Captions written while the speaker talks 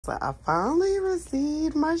So I finally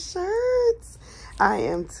received my shirts. I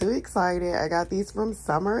am too excited. I got these from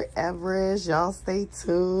SummerEverest. Y'all stay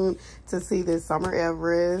tuned to see this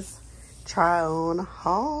SummerEverest try on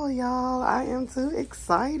haul, y'all. I am too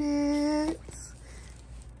excited.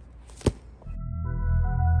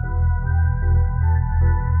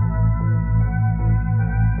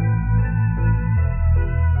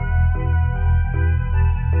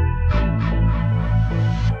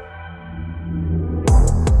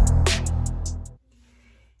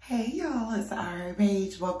 Hey y'all, it's our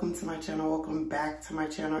page. Welcome to my channel. Welcome back to my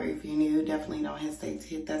channel. If you're new, definitely don't hesitate to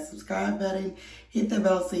hit that subscribe button. Hit the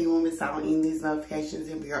bell so you won't miss out on any of these notifications.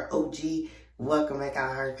 If you're OG, welcome back,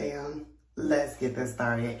 our fam. Let's get this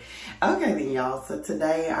started. Okay then, y'all. So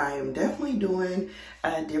today I am definitely doing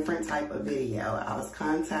a different type of video. I was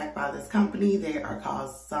contacted by this company. They are called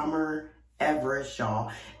SummerEverest,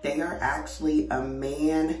 y'all. They are actually a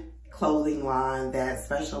man clothing line that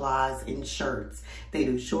specialize in shirts. They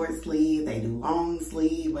do short sleeve, they do long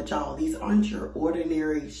sleeve, but y'all, these aren't your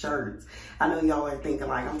ordinary shirts. I know y'all are thinking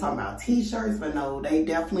like I'm talking about t-shirts, but no, they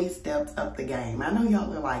definitely stepped up the game. I know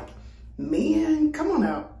y'all are like, man, come on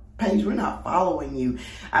out, Paige, we're not following you.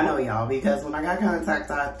 I know y'all, because when I got contacted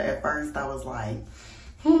at first, I was like,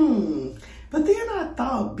 but then I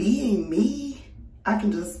thought, being me, I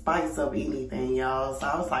can just spice up anything, y'all. So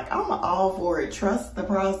I was like, I'm all for it. Trust the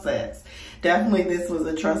process. Definitely this was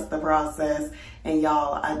a trust the process. And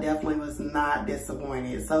y'all, I definitely was not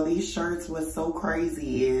disappointed. So these shirts, what's so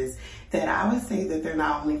crazy is that I would say that they're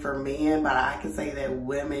not only for men, but I can say that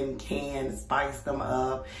women can spice them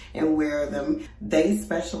up and wear them. They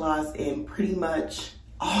specialize in pretty much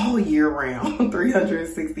all year round,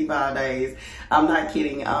 365 days. I'm not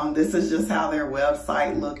kidding. This is just how their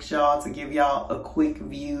website looks, y'all, to give y'all a quick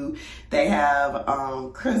view. They have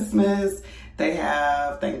Christmas, they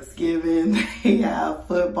have Thanksgiving, they have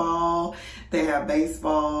football, they have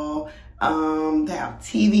baseball, they have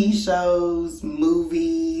TV shows,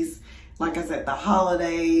 movies, like I said, the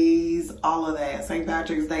holidays, all of that. St.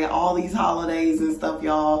 Patrick's Day, all these holidays and stuff,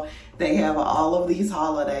 y'all. They have all of these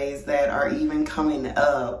holidays that are even coming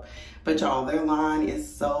up. But y'all, their line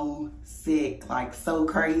is so sick, like so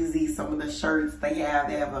crazy. Some of the shirts they have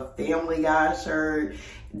a Family Guy shirt.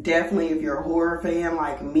 Definitely, if you're a horror fan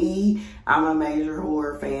like me, I'm a major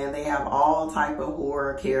horror fan. They have all type of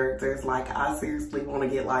horror characters. Like, I seriously want to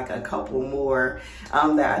get like a couple more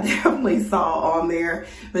that I definitely saw on there.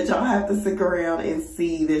 But y'all have to stick around and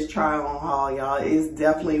see this try on haul, y'all. It's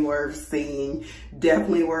definitely worth seeing.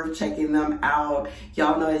 Definitely worth checking them out.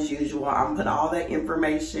 Y'all know, as usual, I'm gonna put all that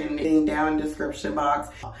information down in the description box.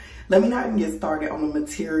 Let me not even get started on the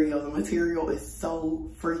material. The material is so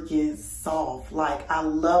freaking soft. Like, I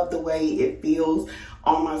love the way it feels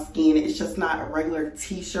on my skin. It's just not a regular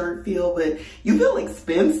t-shirt feel, but you feel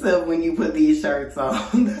expensive when you put these shirts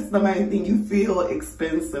on. That's the main thing. You feel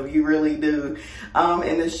expensive. You really do.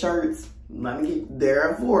 And the shirts,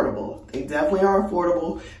 they're affordable. They definitely are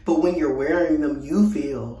affordable, but when you're wearing them, you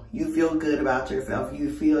feel good about yourself. You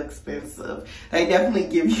feel expensive. They definitely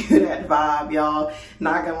give you that vibe, y'all.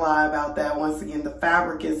 Not gonna lie about that. Once again, the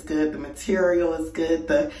fabric is good. The material is good.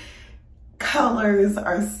 The colors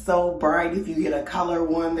are so bright. If you get a color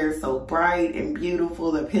one, they're so bright and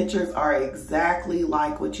beautiful. The pictures are exactly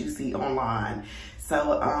like what you see online.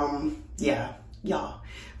 So, yeah, y'all.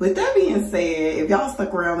 With that being said, if y'all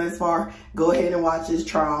stuck around this far, go ahead and watch this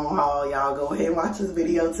try on haul, y'all. Go ahead and watch this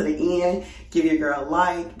video to the end. Give your girl a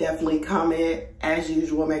like. Definitely comment. As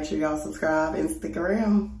usual, make sure y'all subscribe and stick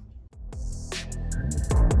around.